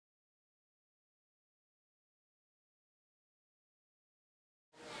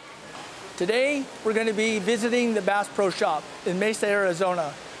Today, we're going to be visiting the Bass Pro Shop in Mesa,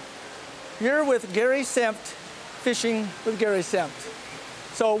 Arizona. Here with Gary Senft, fishing with Gary Senft.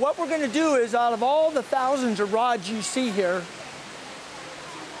 So what we're going to do is, out of all the thousands of rods you see here,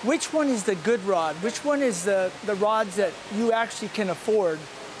 which one is the good rod? Which one is the rods that you actually can afford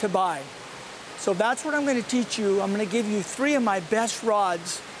to buy? So that's what I'm going to teach you. I'm going to give you 3 of my best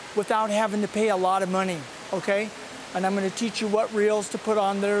rods without having to pay a lot of money, okay? And I'm going to teach you what reels to put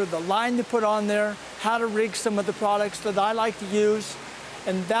on there, the line to put on there, how to rig some of the products that I like to use.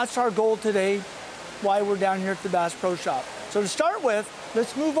 And that's our goal today, why we're down here at the Bass Pro Shop. So to start with,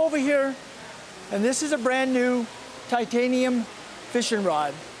 let's move over here. And this is a brand new titanium fishing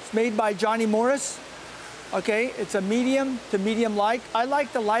rod. It's made by Johnny Morris. Okay, it's a medium to medium light. I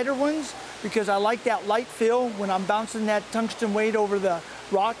like the lighter ones because I like that light feel when I'm bouncing that tungsten weight over the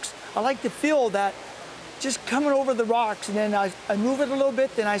rocks. I like to feel that just coming over the rocks, and then I move it a little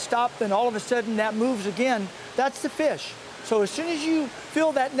bit, then I stop, then all of a sudden that moves again. That's the fish. So as soon as you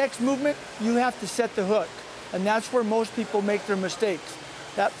feel that next movement, you have to set the hook. And that's where most people make their mistakes.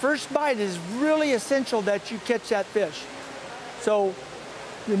 That first bite is really essential that you catch that fish. So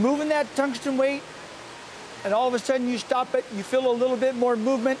you're moving that tungsten weight, and all of a sudden you stop it, you feel a little bit more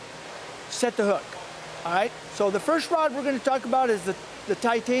movement, set the hook. All right, so the first rod we're going to talk about is the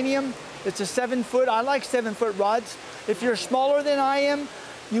titanium. It's a 7-foot. I like 7-foot rods. If you're smaller than I am,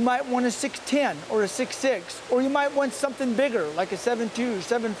 you might want a 6'10" or a 6'6", or you might want something bigger, like a 7'2",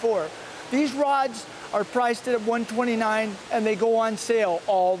 7'4". These rods are priced at $129, and they go on sale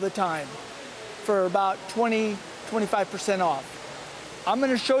all the time for about 20–25% off. I'm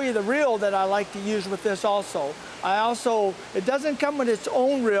going to show you the reel that I like to use with this also. It doesn't come with its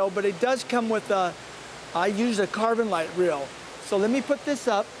own reel, but it does come with I use a carbon light reel. So let me put this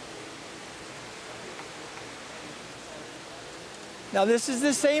up. Now this is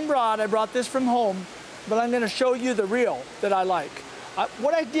the same rod, I brought this from home, but I'm going to show you the reel that I like.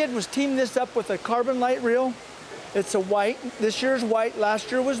 What I did was team this up with a carbon light reel. It's a white, this year's white, last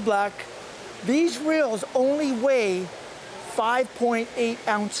year was black. These reels only weigh 5.8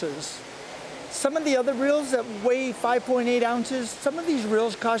 ounces. Some of the other reels that weigh 5.8 ounces, some of these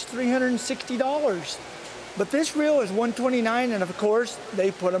reels cost $360. But this reel is $129, and of course,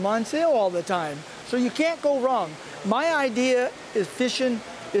 they put them on sale all the time. So you can't go wrong. My idea is fishing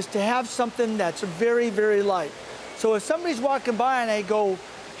is to have something that's very, very light. So if somebody's walking by and I go,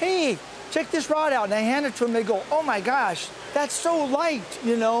 hey, check this rod out, and I hand it to them, they go, oh my gosh, that's so light,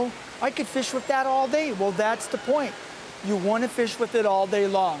 you know, I could fish with that all day. Well, that's the point. You want to fish with it all day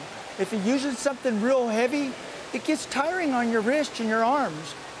long. If you're using something real heavy, it gets tiring on your wrist and your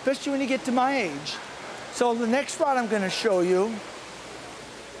arms, especially when you get to my age. So the next rod I'm going to show you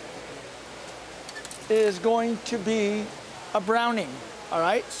is going to be a Browning, all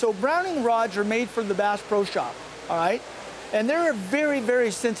right? So Browning rods are made for the Bass Pro Shop, all right? And they're a very,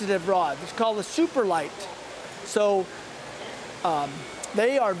 very sensitive rod. It's called a super light. So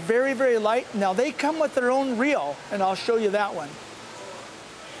they are very, very light. Now they come with their own reel, and I'll show you that one.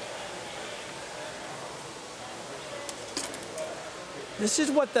 This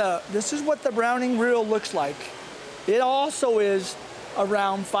is what the Browning reel looks like. It also is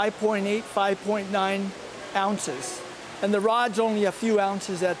around 5.8, 5.9 ounces. And the rod's only a few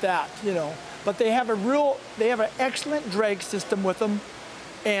ounces at that, you know. But they have an excellent drag system with them,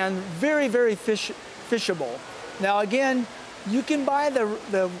 and very, very fishable. Now again, you can buy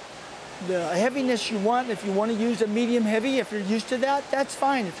the heaviness you want. If you want to use a medium heavy, if you're used to that, that's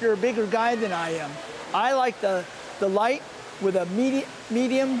fine. If you're a bigger guy than I am. I like the light with a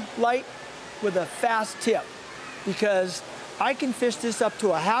medium light with a fast tip, because I can fish this up to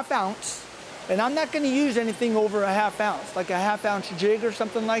a ½ ounce, and I'm not going to use anything over a ½ ounce, like a ½ ounce jig or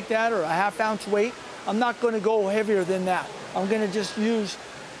something like that, or a ½ ounce weight. I'm not going to go heavier than that. I'm going to just use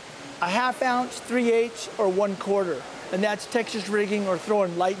a ½ ounce, 3/8, or 1/4, and that's Texas rigging or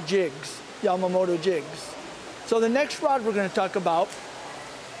throwing light jigs, Yamamoto jigs. So the next rod we're going to talk about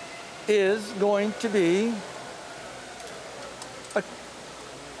is going to be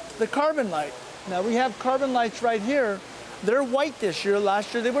the carbon light. Now we have carbon lights right here. They're white this year.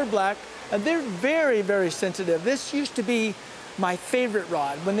 Last year they were black, and they're very, very sensitive. This used to be my favorite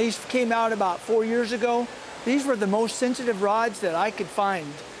rod. When these came out about 4 years ago, these were the most sensitive rods that I could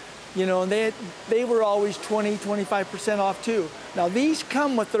find. You know, and they were always 20–25% off too. Now these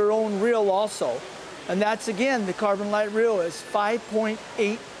come with their own reel also, and that's again, the carbon light reel is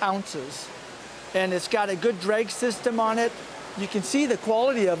 5.8 ounces. And it's got a good drag system on it. You can see the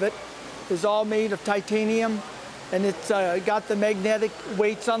quality of it is all made of titanium, and it's got the magnetic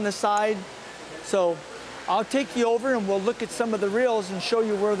weights on the side. So I'll take you over and we'll look at some of the reels and show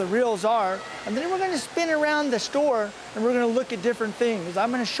you where the reels are. And then we're gonna spin around the store and we're gonna look at different things.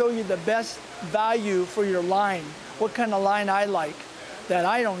 I'm gonna show you the best value for your line, what kind of line I like, that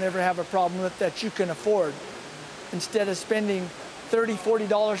I don't ever have a problem with, that you can afford. Instead of spending $30,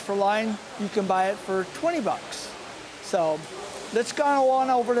 $40 for line, you can buy it for 20 bucks. So let's go on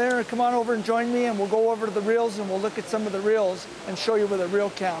over there and come on over and join me, and we'll go over to the reels and we'll look at some of the reels and show you where the reel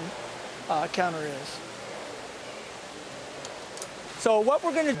counter is. So what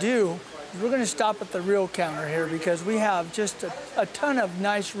we're gonna do is we're gonna stop at the reel counter here because we have just a ton of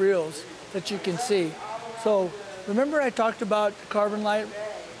nice reels that you can see. So remember I talked about the carbon light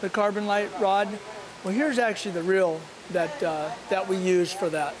rod? Well, here's actually the reel that we use for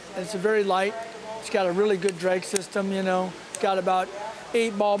that. And it's a very light. It's got a really good drag system, you know. It's got about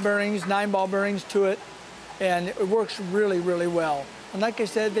 8 ball bearings, 9 ball bearings to it, and it works really, really well. And like I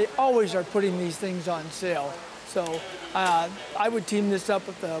said, they always are putting these things on sale. So I would team this up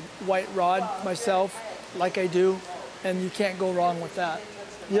with the white rod myself, like I do, and you can't go wrong with that.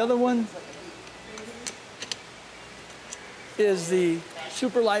 The other one is the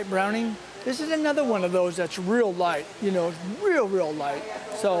super light Browning. This is another one of those that's real light, you know, real light.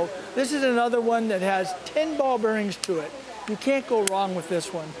 So this is another one that has 10 ball bearings to it. You can't go wrong with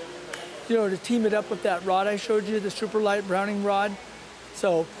this one. You know, to team it up with that rod I showed you, the super light Browning rod.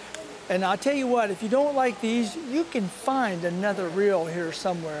 So, and I'll tell you what, if you don't like these, you can find another reel here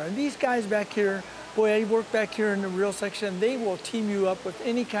somewhere. And these guys back here, boy, I work back here in the reel section, they will team you up with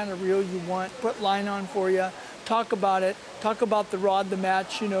any kind of reel you want, put line on for you, talk about it, talk about the rod, the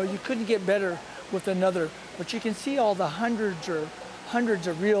match, you know, you couldn't get better with another. But you can see all the hundreds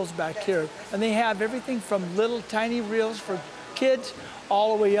of reels back here. And they have everything from little tiny reels for kids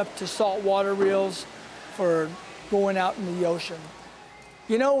all the way up to saltwater reels for going out in the ocean.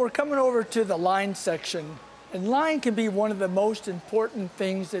 You know, we're coming over to the line section, and line can be one of the most important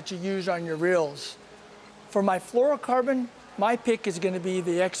things that you use on your reels. For my fluorocarbon, my pick is going to be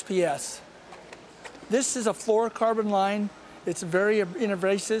the XPS. This is a fluorocarbon line. It's very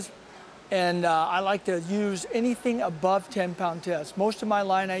inabrasive, and I like to use anything above 10-pound test. Most of my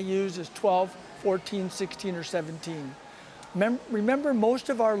line I use is 12, 14, 16, or 17. Remember, most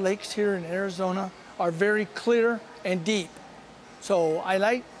of our lakes here in Arizona are very clear and deep. So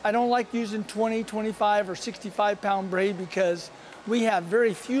I don't like using 20, 25, or 65-pound braid because we have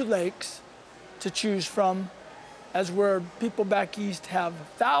very few lakes to choose from, as where people back east have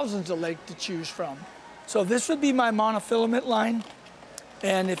thousands of lakes to choose from. So this would be my monofilament line.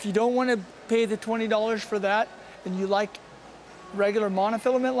 And if you don't want to pay the $20 for that, and you like regular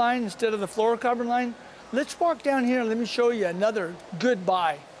monofilament line instead of the fluorocarbon line, let's walk down here and let me show you another good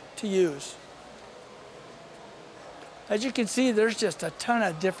buy to use. As you can see, there's just a ton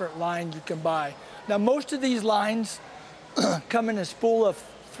of different lines you can buy. Now, most of these lines come in a spool of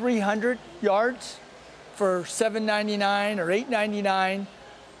 300 yards for $7.99 or $8.99.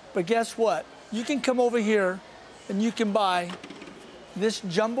 But guess what? You can come over here and you can buy this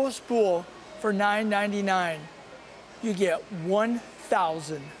jumbo spool for $9.99. You get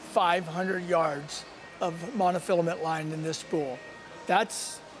 1,500 yards of monofilament line in this spool.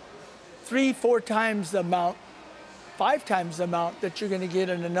 That's 3-4 times the amount, 5 times the amount that you're going to get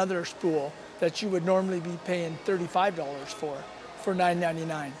in another spool that you would normally be paying $35 for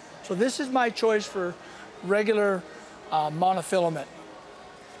 $9.99. So this is my choice for regular monofilament.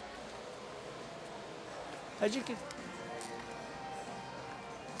 As you can,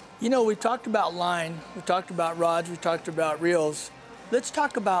 you know, we talked about line, we talked about rods, we talked about reels. Let's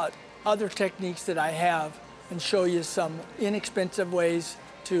talk about other techniques that I have and show you some inexpensive ways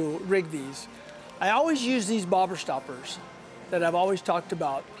to rig these. I always use these bobber stoppers that I've always talked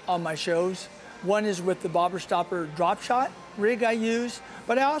about on my shows. One is with the bobber stopper drop shot rig I use,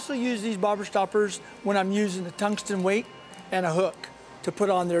 but I also use these bobber stoppers when I'm using a tungsten weight and a hook to put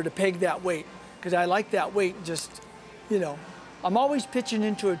on there to peg that weight, because I like that weight just, you know, I'm always pitching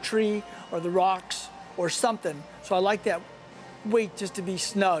into a tree or the rocks or something, so I like that weight just to be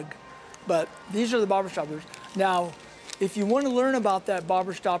snug. But these are the bobber stoppers. Now, if you want to learn about that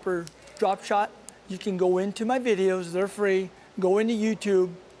bobber stopper drop shot, you can go into my videos, they're free. Go into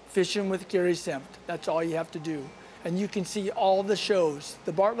YouTube, Fishing with Gary Senft. That's all you have to do. And you can see all the shows.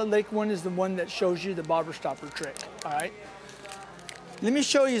 The Bartlett Lake one is the one that shows you the bobber stopper trick, all right? Let me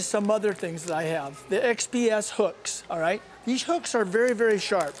show you some other things that I have. The XPS hooks, all right? These hooks are very, very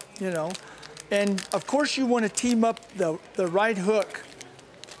sharp, you know? And of course you want to team up the right hook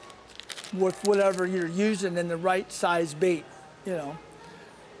with whatever you're using and the right size bait, you know?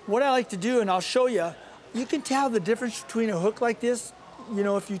 What I like to do, and I'll show you, you can tell the difference between a hook like this. you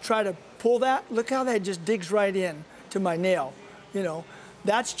know, if you try to pull that, look how that just digs right in to my nail, you know.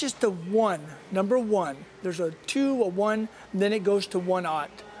 That's just a 1, number 1. There's a 2, a 1, and then it goes to 1/0.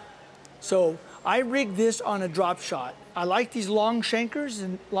 So I rig this on a drop shot. I like these long shankers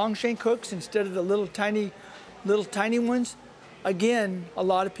and long shank hooks instead of the little tiny ones. Again, a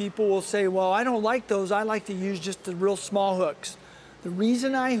lot of people will say, well, I don't like those. I like to use just the real small hooks. The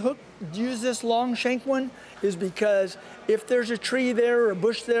reason I use this long shank one is because if there's a tree there or a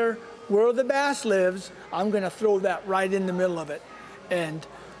bush there where the bass lives, I'm gonna throw that right in the middle of it. And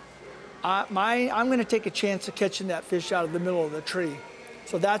I'm gonna take a chance of catching that fish out of the middle of the tree.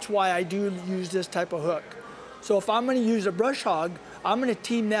 So that's why I do use this type of hook. So if I'm gonna use a brush hog, I'm gonna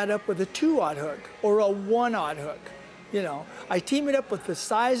team that up with a 2/0 hook or a 1/0 hook. You know, I team it up with the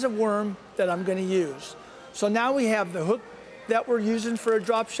size of worm that I'm gonna use. So now we have the hook that we're using for a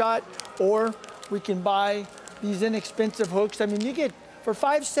drop shot, or we can buy these inexpensive hooks. I mean, you get, for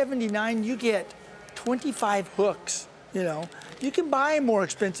 $5.79, you get 25 hooks, you know. You can buy more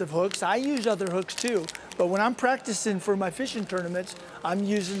expensive hooks. I use other hooks too, but when I'm practicing for my fishing tournaments, I'm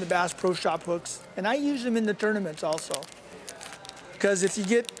using the Bass Pro Shop hooks, and I use them in the tournaments also. Because if you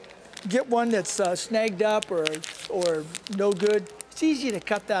get one that's snagged up or no good, it's easy to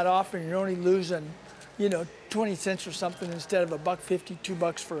cut that off and you're only losing, you know, 20 cents or something instead of $1.50,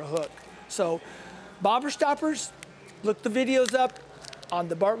 $2 for a hook. So bobber stoppers, look the videos up on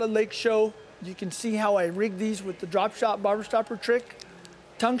the Bartlett Lake Show. You can see how I rig these with the drop shot bobber stopper trick.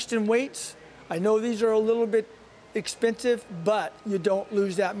 Tungsten weights, I know these are a little bit expensive, but you don't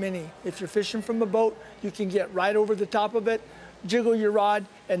lose that many. If you're fishing from a boat, you can get right over the top of it, jiggle your rod,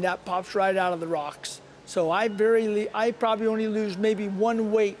 and that pops right out of the rocks. So I probably only lose maybe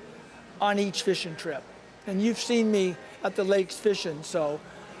 1 weight on each fishing trip. And you've seen me at the lakes fishing, so,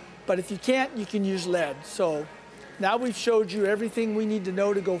 but if you can't, you can use lead. So now we've showed you everything we need to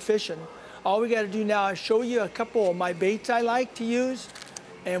know to go fishing. All we gotta do now is show you a couple of my baits I like to use,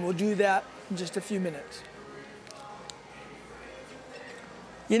 and we'll do that in just a few minutes.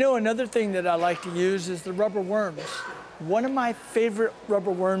 You know, another thing that I like to use is the rubber worms. One of my favorite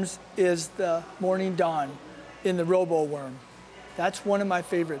rubber worms is the Morning Dawn in the robo worm. That's one of my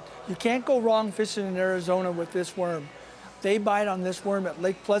favorite. You can't go wrong fishing in Arizona with this worm. They bite on this worm at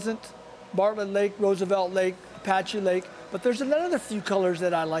Lake Pleasant, Bartlett Lake, Roosevelt Lake, Apache Lake, but there's another few colors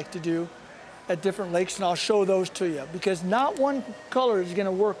that I like to do at different lakes, and I'll show those to you because not one color is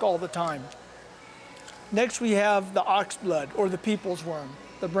gonna work all the time. Next we have the oxblood or the people's worm,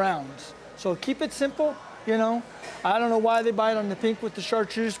 the browns. So keep it simple, you know. I don't know why they bite on the pink with the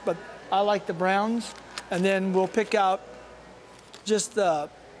chartreuse, but I like the browns. And then we'll pick out just the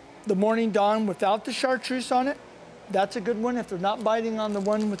Morning Dawn without the chartreuse on it. That's a good one. If they're not biting on the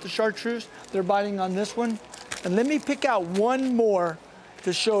one with the chartreuse, they're biting on this one. And let me pick out one more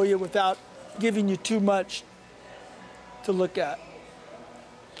to show you without giving you too much to look at.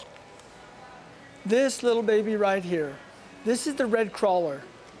 This little baby right here. This is the red crawler.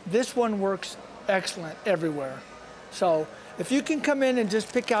 This one works excellent everywhere. So if you can come in and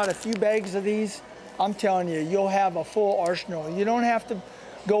just pick out a few bags of these, I'm telling you, you'll have a full arsenal. You don't have to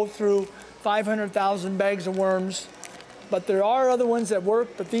go through 500,000 bags of worms, but there are other ones that work,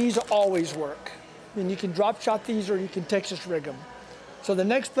 but these always work. And you can drop shot these or you can Texas rig them. So the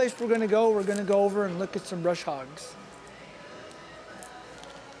next place we're gonna go over and look at some brush hogs.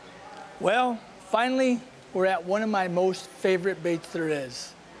 Well, finally, we're at one of my most favorite baits there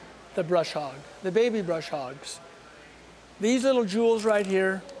is, the brush hog, the baby brush hogs. These little jewels right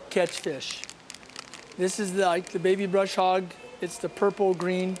here catch fish. This is like the baby brush hog. It's the purple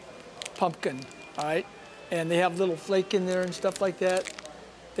green pumpkin, all right? And they have little flake in there and stuff like that.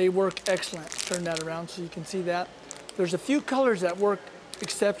 They work excellent. Turn that around so you can see that. There's a few colors that work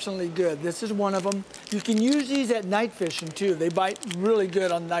exceptionally good. This is one of them. You can use these at night fishing too. They bite really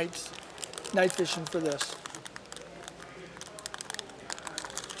good on night fishing for this.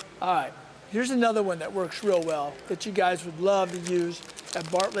 All right, here's another one that works real well that you guys would love to use at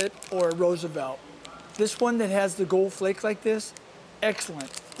Bartlett or Roosevelt. This one that has the gold flake like this, excellent.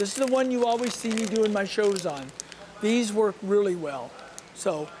 This is the one you always see me doing my shows on. These work really well.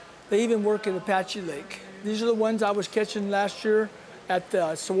 So they even work at Apache Lake. These are the ones I was catching last year at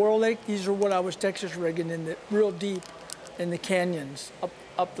the Saguaro Lake. These are what I was Texas rigging in the real deep in the canyons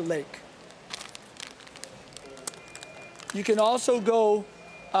up the lake. You can also go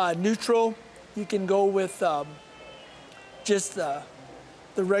neutral. You can go with just the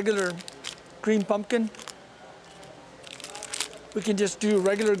regular green pumpkin. We can just do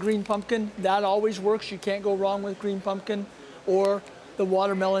regular green pumpkin. That always works. You can't go wrong with green pumpkin. Or the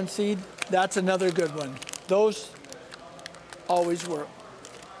watermelon seed. That's another good one. Those always work.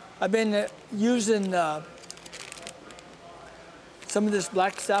 I've been using some of this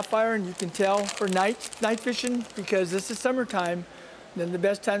black sapphire, and you can tell for night fishing, because this is summertime. Then the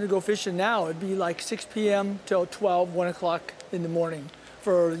best time to go fishing now would be like 6 p.m. till 12, 1 o'clock in the morning.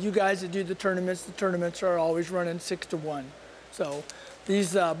 For you guys that do the tournaments are always running 6 to 1. So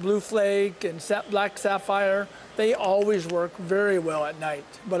these blue flake and black sapphire, they always work very well at night.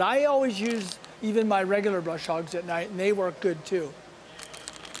 But I always use even my regular brush hogs at night, and they work good too.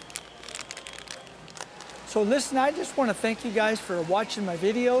 So listen, I just want to thank you guys for watching my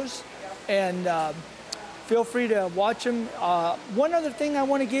videos, and feel free to watch them. One other thing I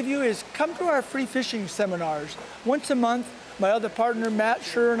want to give you is come to our free fishing seminars. Once a month, my other partner, Matt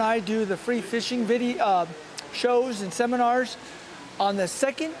Schur, and I do the free fishing video shows and seminars on the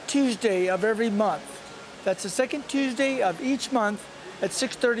second Tuesday of every month. That's the second Tuesday of each month at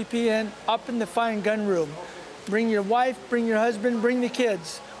 6:30 p.m. up in the Fine Gun Room. Bring your wife, bring your husband, bring the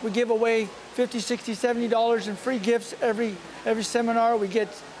kids. We give away $50, $60, $70 in free gifts every seminar. We get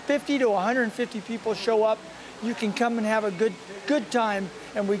 50 to 150 people show up. You can come and have a good time,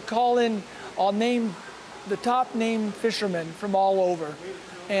 and we call in, I'll name the top named fishermen from all over,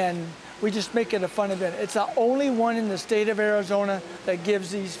 and we just make it a fun event. It's the only one in the state of Arizona that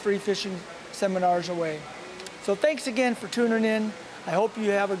gives these free fishing seminars away. So thanks again for tuning in. I hope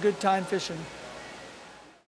you have a good time fishing.